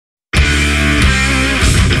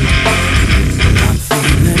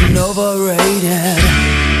overrated.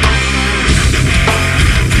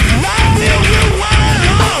 I feel you want it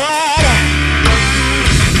hard.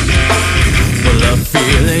 Full of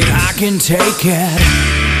feeling, I can take it.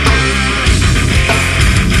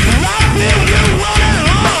 I feel you want it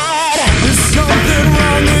hard. There's something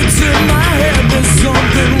wrong, it's in my head. There's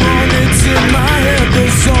something wrong, it's in my head.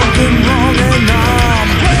 There's something wrong and I'm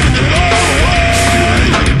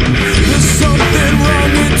there's something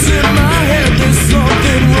wrong, it's in my head. There's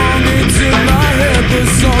something wrong, it's in my head.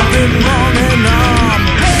 There's something wrong and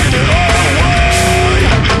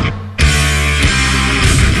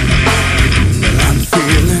I'm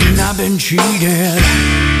feeling I've been cheated.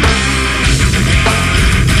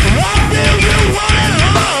 I feel you want it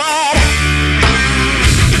hard.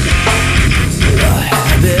 A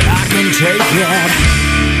habit, I can take it.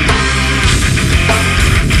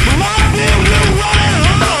 I feel you want it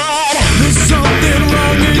hard. There's something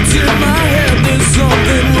wrong, it's in my head. There's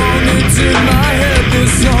something wrong, it's in my head.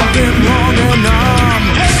 There's something wrong and I'm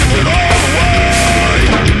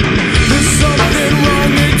there's something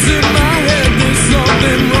wrong, it's in my head. There's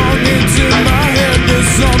something wrong, it's in my head.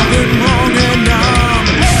 There's something wrong and I'm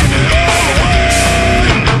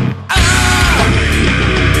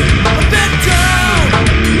I've been down,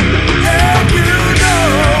 and you know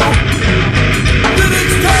that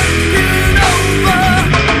it's taking over.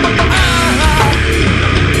 I've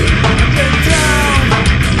been down,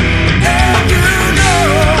 and you know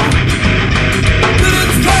that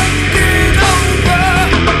it's taking over.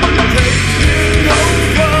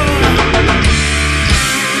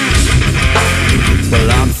 Well,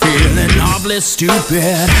 I'm feeling awfully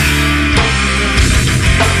stupid.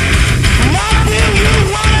 I feel you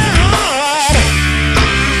want it hard.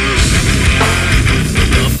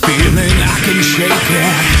 The feeling, I can shake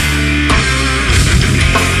it.